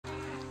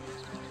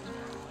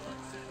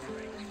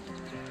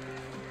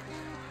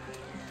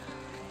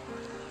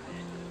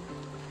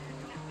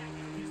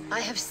I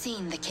have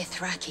seen the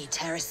Kithraki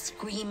tear a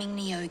screaming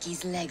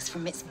Neogi's legs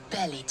from its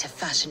belly to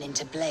fashion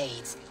into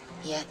blades.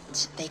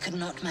 Yet they could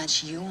not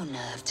match your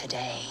nerve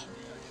today.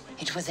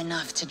 It was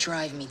enough to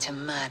drive me to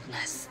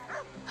madness.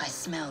 I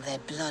smell their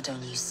blood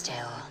on you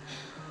still.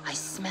 I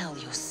smell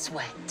your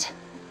sweat.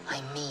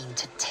 I mean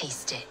to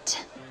taste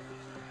it.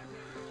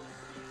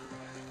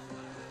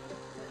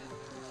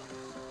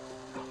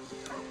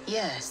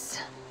 Yes,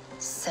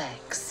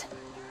 sex.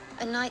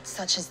 A night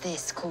such as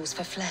this calls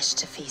for flesh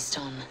to feast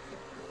on.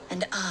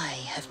 And I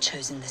have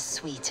chosen the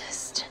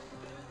sweetest.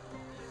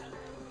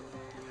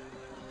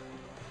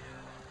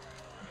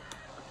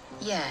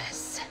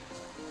 Yes.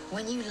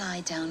 When you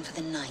lie down for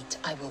the night,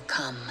 I will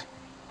come.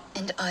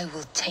 And I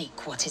will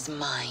take what is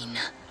mine.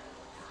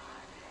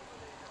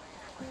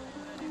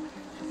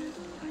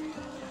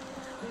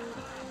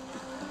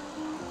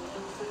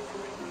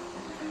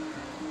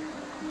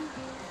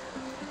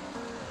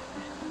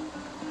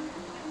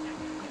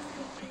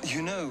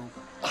 You know,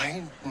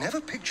 I never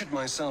pictured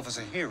myself as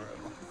a hero.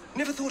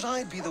 Never thought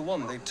I'd be the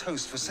one they'd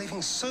toast for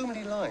saving so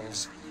many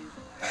lives.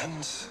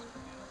 And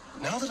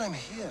now that I'm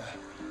here,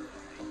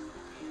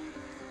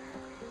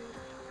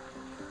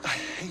 I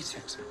hate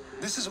it.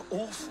 This is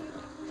awful.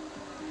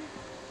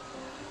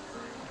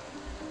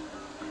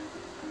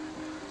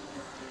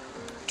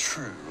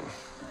 True.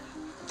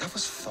 That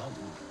was fun.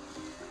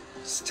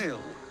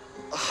 Still,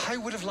 I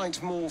would have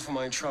liked more for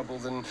my trouble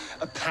than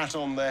a pat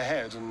on the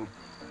head and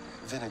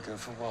vinegar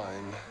for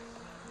wine.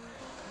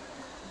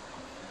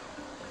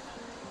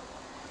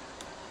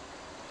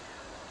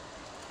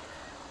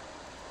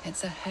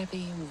 It's a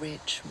heavy,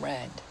 rich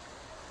red,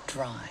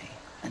 dry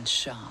and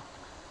sharp.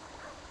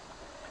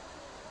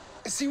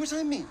 See what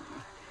I mean?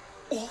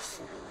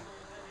 Awful.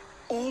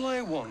 All I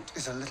want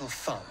is a little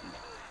fun.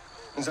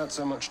 Is that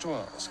so much to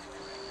ask?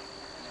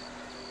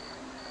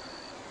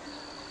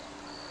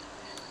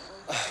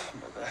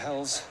 What the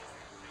hell's...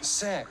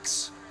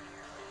 sex,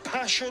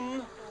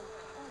 passion,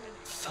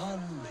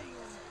 fun.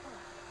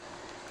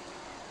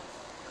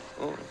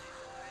 Oh,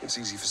 it's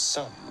easy for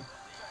some.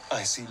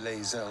 I see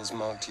Lae'zel's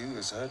marked you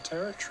as her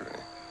territory.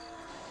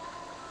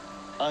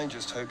 I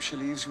just hope she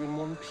leaves you in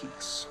one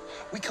piece.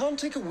 We can't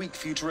take a week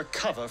for you to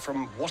recover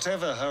from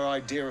whatever her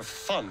idea of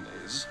fun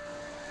is.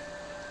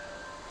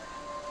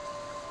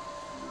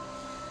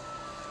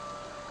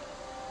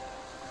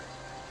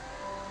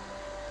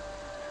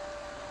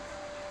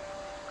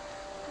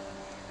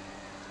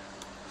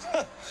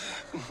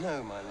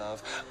 No, my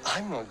love.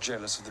 I'm not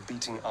jealous of the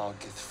beating our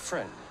gith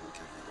friend will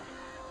give you.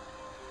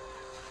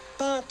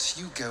 But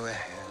you go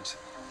ahead.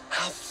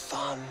 Have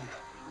fun.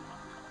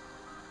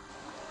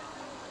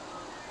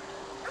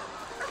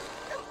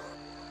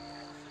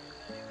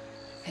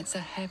 It's a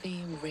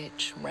heavy,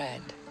 rich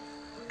red,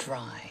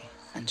 dry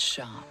and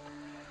sharp.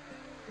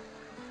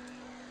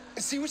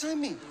 See what I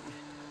mean?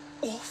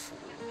 Awful.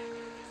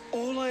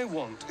 All I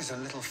want is a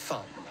little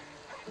fun.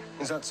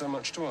 Is that so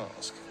much to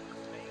ask?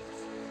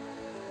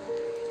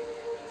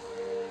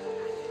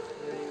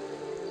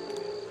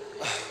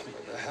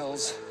 What the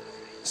hell's...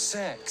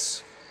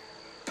 sex,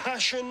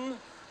 passion,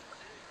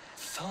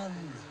 fun.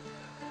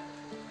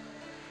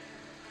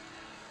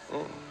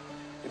 Oh,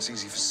 it's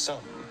easy for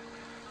some.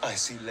 I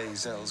see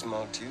Lae'zel's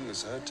marked you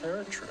as her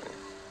territory.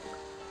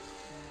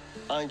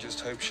 I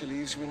just hope she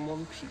leaves you in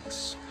one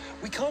piece.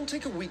 We can't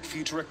take a week for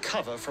you to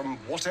recover from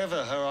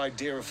whatever her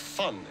idea of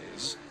fun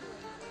is.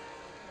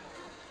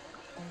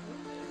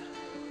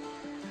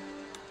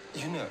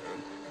 You know,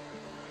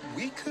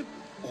 we could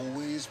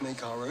always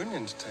make our own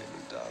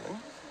entertainment, darling.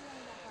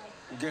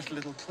 Get a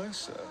little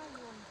closer,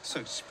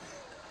 so to speak.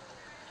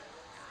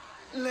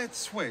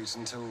 Let's wait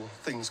until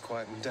things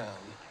quieten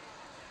down.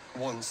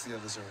 Once the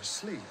others are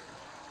asleep,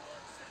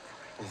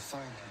 we'll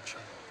find each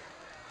other.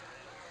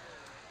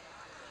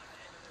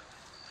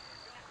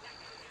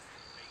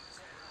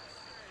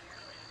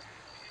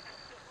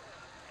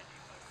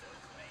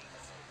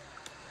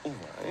 All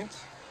right,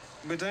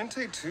 but don't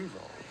take too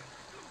long.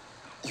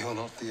 You're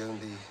not the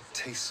only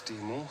tasty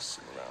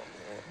morsel around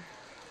here.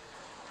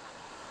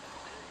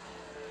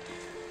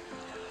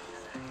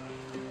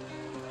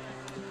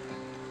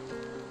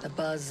 The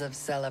buzz of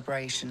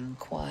celebration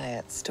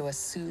quiets to a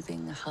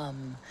soothing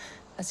hum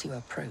as you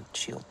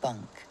approach your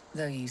bunk.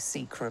 Though you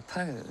seek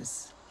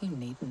repose, you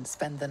needn't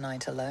spend the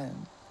night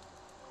alone.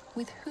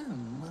 With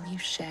whom will you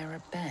share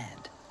a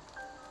bed?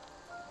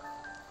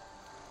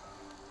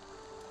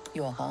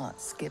 Your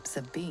heart skips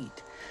a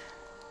beat.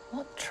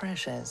 What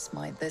treasures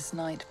might this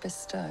night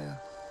bestow?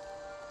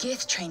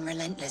 Gith train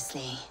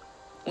relentlessly.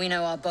 We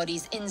know our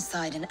bodies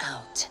inside and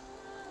out.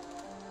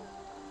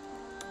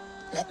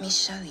 Let me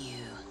show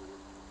you.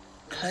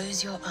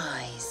 Close your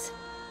eyes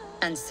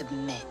and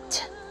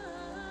submit.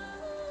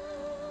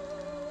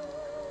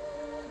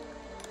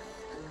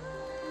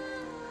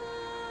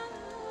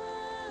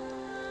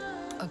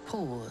 A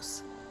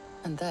pause,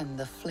 and then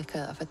the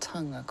flicker of a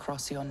tongue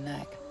across your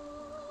neck.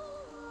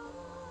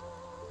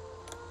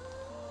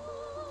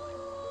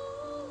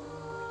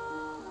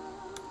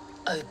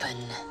 Open.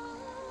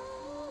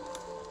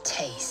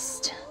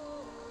 Taste.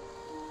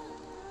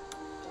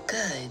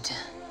 Good.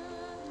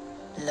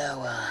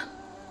 Lower.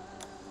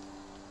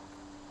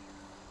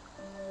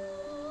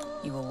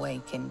 You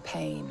awake in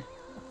pain.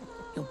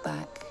 Your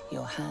back,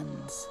 your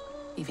hands,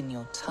 even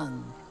your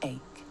tongue ache.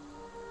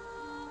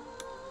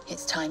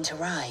 It's time to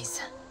rise.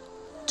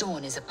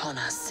 Dawn is upon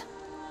us.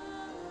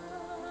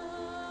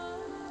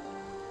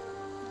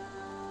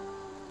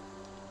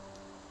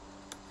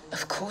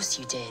 Of course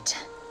you did.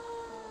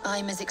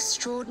 I'm as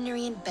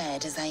extraordinary in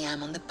bed as I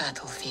am on the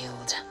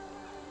battlefield.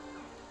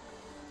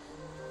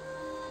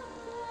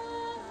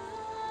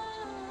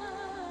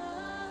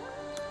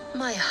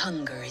 My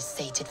hunger is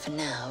sated for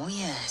now,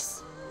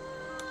 yes.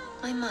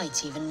 I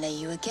might even lay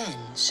you again,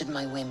 should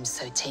my whims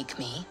so take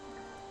me.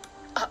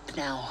 Up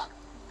now.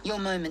 Your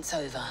moment's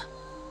over.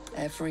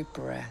 Every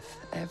breath,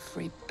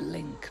 every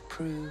blink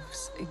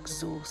proves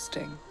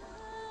exhausting.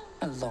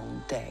 A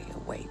long day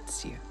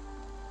awaits you.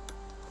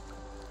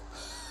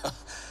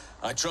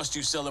 I trust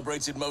you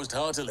celebrated most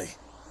heartily.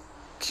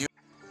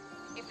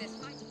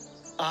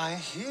 I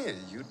hear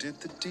you did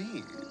the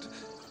deed.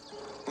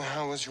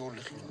 How was your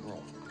little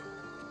romp?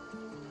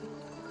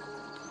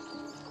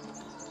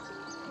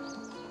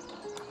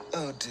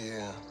 Oh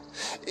dear,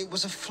 it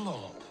was a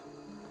flop.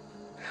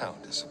 How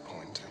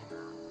disappointing.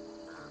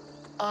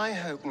 I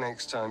hope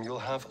next time you'll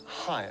have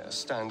higher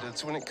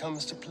standards when it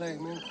comes to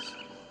playmates.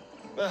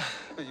 But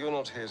you're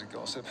not here to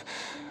gossip.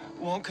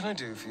 What can I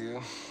do for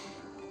you?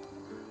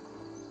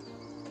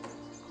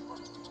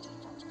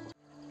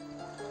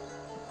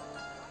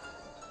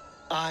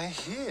 I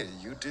hear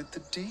you did the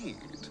deed.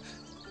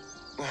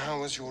 How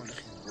was your little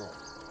romp?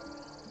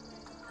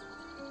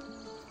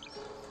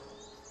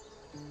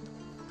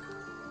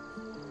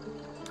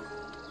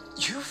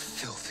 You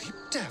filthy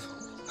devil.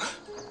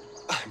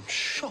 I'm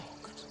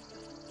shocked.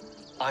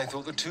 I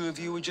thought the two of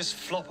you would just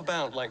flop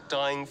about like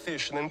dying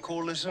fish and then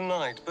call it a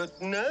night, but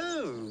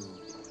no.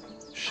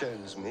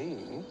 Shows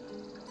me.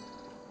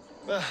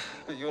 But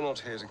you're not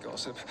here to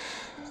gossip.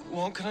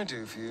 What can I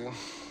do for you?